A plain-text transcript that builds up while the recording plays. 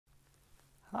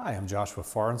Hi, I'm Joshua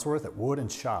Farnsworth at Wood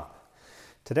 & Shop.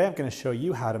 Today I'm going to show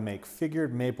you how to make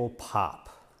figured maple pop.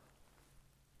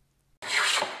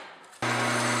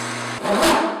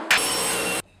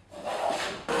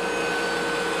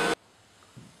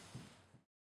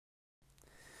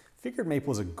 Figured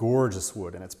maple is a gorgeous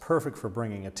wood and it's perfect for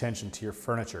bringing attention to your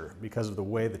furniture because of the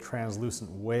way the translucent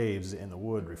waves in the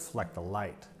wood reflect the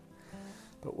light.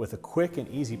 But with a quick and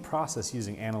easy process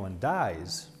using aniline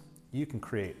dyes, you can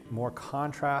create more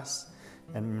contrast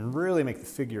and really make the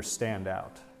figure stand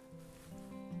out.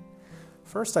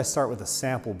 First, I start with a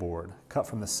sample board cut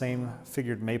from the same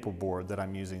figured maple board that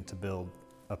I'm using to build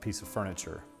a piece of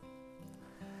furniture.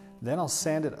 Then I'll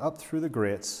sand it up through the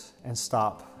grits and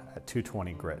stop at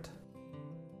 220 grit.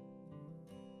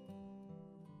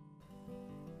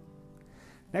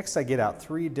 Next, I get out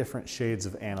 3 different shades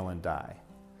of aniline dye.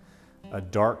 A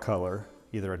dark color,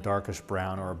 either a darkish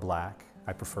brown or a black,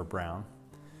 I prefer brown,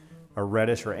 a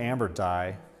reddish or amber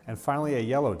dye, and finally a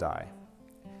yellow dye.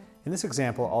 In this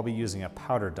example, I'll be using a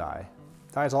powder dye.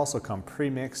 Dyes also come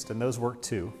pre-mixed and those work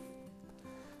too.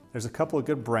 There's a couple of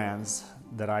good brands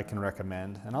that I can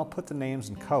recommend, and I'll put the names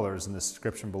and colors in the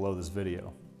description below this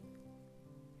video.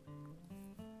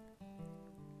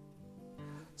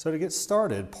 So to get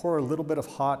started, pour a little bit of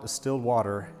hot distilled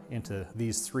water into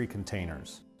these 3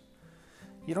 containers.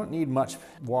 You don't need much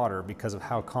water because of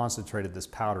how concentrated this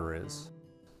powder is.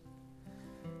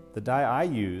 The dye I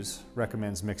use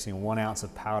recommends mixing 1 ounce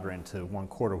of powder into 1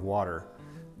 quart of water,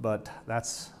 but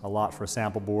that's a lot for a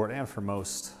sample board and for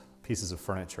most pieces of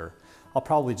furniture. I'll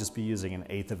probably just be using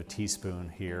 1/8 of a teaspoon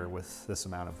here with this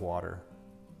amount of water.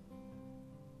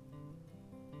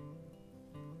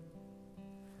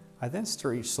 I then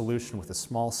stir each solution with a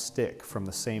small stick from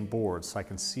the same board so I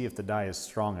can see if the dye is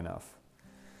strong enough.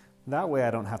 That way I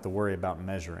don't have to worry about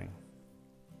measuring.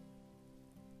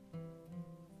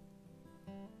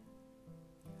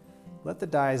 Let the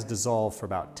dyes dissolve for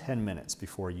about 10 minutes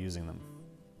before using them.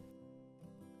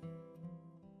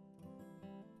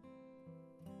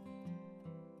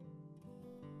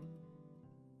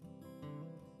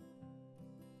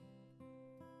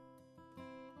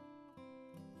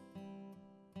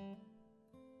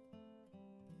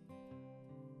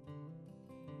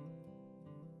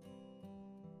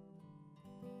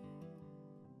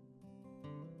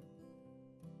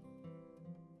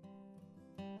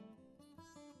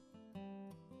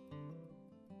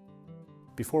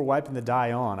 Before wiping the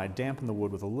dye on, I dampen the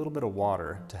wood with a little bit of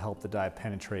water to help the dye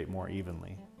penetrate more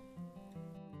evenly.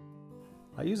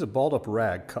 I use a balled up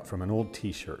rag cut from an old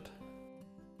t-shirt.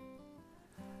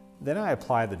 Then I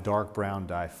apply the dark brown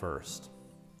dye first.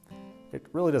 It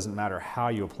really doesn't matter how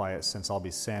you apply it since I'll be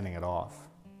sanding it off.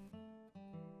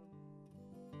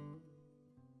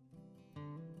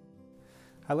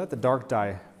 I let the dark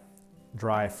dye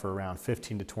dry for around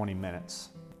 15 to 20 minutes.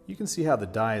 You can see how the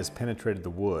dye has penetrated the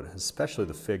wood, especially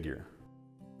the figure.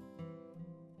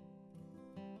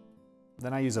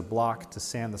 Then I use a block to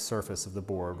sand the surface of the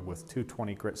board with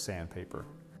 220 grit sandpaper.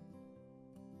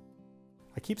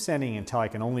 I keep sanding until I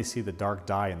can only see the dark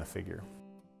dye in the figure.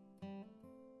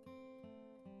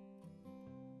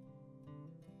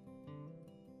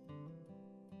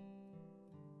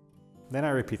 Then I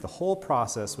repeat the whole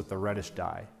process with the reddish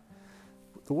dye.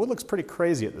 The wood looks pretty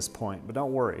crazy at this point, but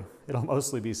don't worry, it'll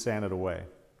mostly be sanded away.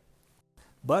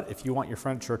 But if you want your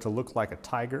furniture to look like a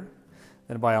tiger,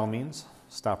 then by all means,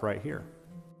 stop right here.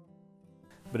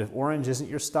 But if orange isn't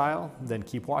your style, then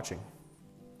keep watching.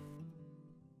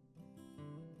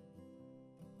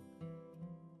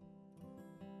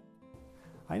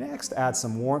 I next add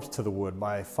some warmth to the wood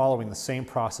by following the same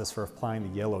process for applying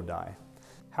the yellow dye.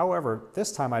 However,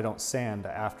 this time I don't sand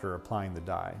after applying the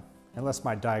dye, unless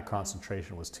my dye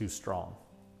concentration was too strong.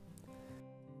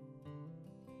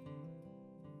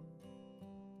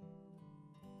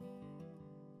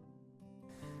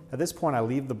 At this point, I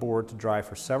leave the board to dry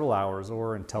for several hours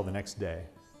or until the next day.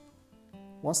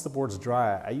 Once the board's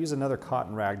dry, I use another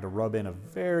cotton rag to rub in a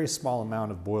very small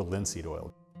amount of boiled linseed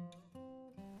oil.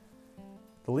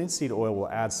 The linseed oil will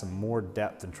add some more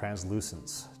depth and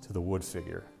translucence to the wood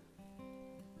figure.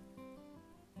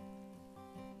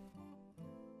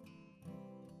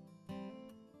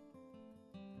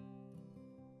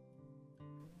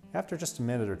 After just a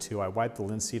minute or 2, I wipe the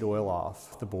linseed oil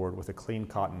off the board with a clean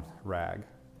cotton rag.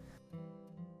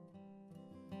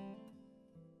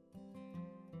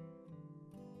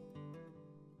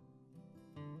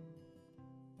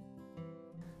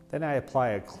 Then I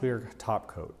apply a clear top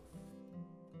coat.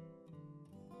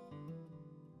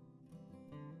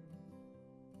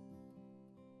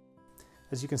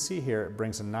 As you can see here, it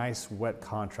brings a nice wet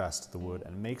contrast to the wood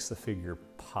and makes the figure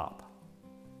pop.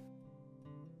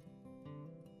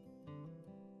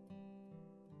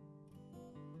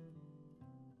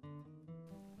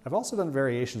 I've also done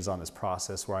variations on this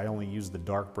process where I only used the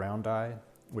dark brown dye,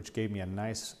 which gave me a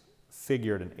nice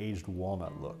figured and aged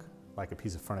walnut look, like a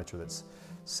piece of furniture that's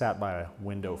sat by a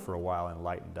window for a while and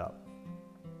lightened up.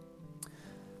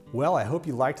 Well, I hope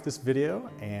you liked this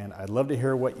video, and I'd love to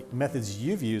hear what methods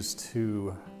you've used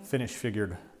to finish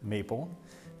figured maple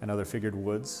and other figured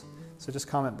woods, so just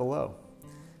comment below.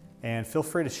 And feel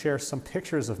free to share some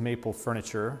pictures of maple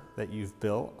furniture that you've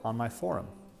built on my forum.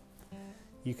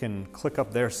 You can click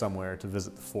up there somewhere to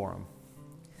visit the forum.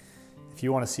 If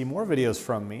you want to see more videos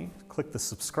from me, click the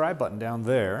subscribe button down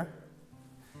there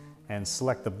and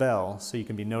select the bell so you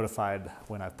can be notified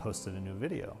when I've posted a new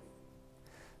video.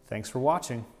 Thanks for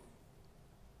watching.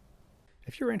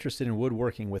 If you're interested in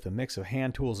woodworking with a mix of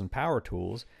hand tools and power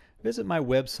tools, visit my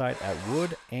website at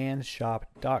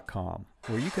woodandshop.com,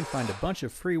 where you can find a bunch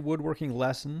of free woodworking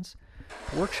lessons,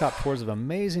 workshop tours of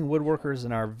amazing woodworkers,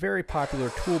 and our very popular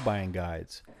tool buying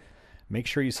guides. Make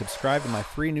sure you subscribe to my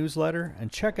free newsletter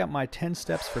and check out my 10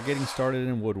 steps for getting started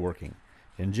in woodworking.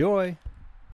 Enjoy!